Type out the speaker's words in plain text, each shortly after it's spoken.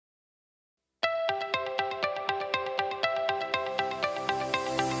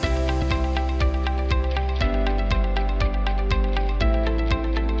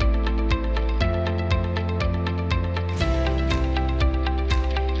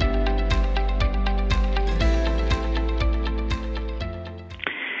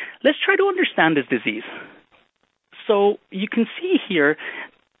let's try to understand this disease. So you can see here,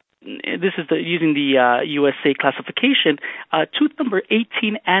 this is using the USA classification, tooth number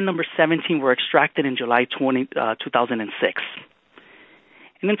 18 and number 17 were extracted in July 2006.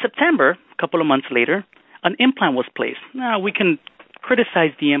 And in September, a couple of months later, an implant was placed. Now, we can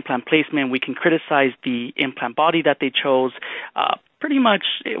criticize the implant placement. We can criticize the implant body that they chose. Pretty much,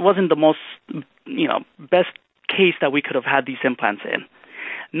 it wasn't the most, best case that we could have had these implants in.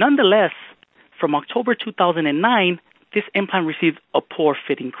 Nonetheless, from October 2009, this implant received a poor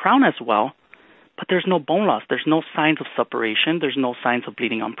fitting crown as well, but there's no bone loss. There's no signs of suppuration. There's no signs of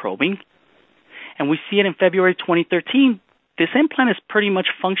bleeding on probing. And we see it in February 2013. This implant is pretty much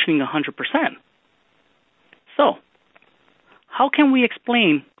functioning 100%. So, how can we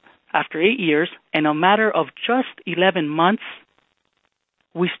explain, after 8 years, in a matter of just 11 months,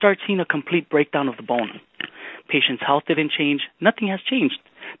 we start seeing a complete breakdown of the bone? Patient's health didn't change. Nothing has changed.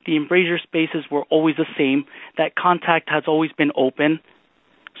 The embrasure spaces were always the same. That contact has always been open.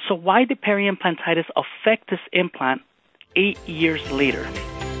 So why did peri-implantitis affect this implant 8 years later?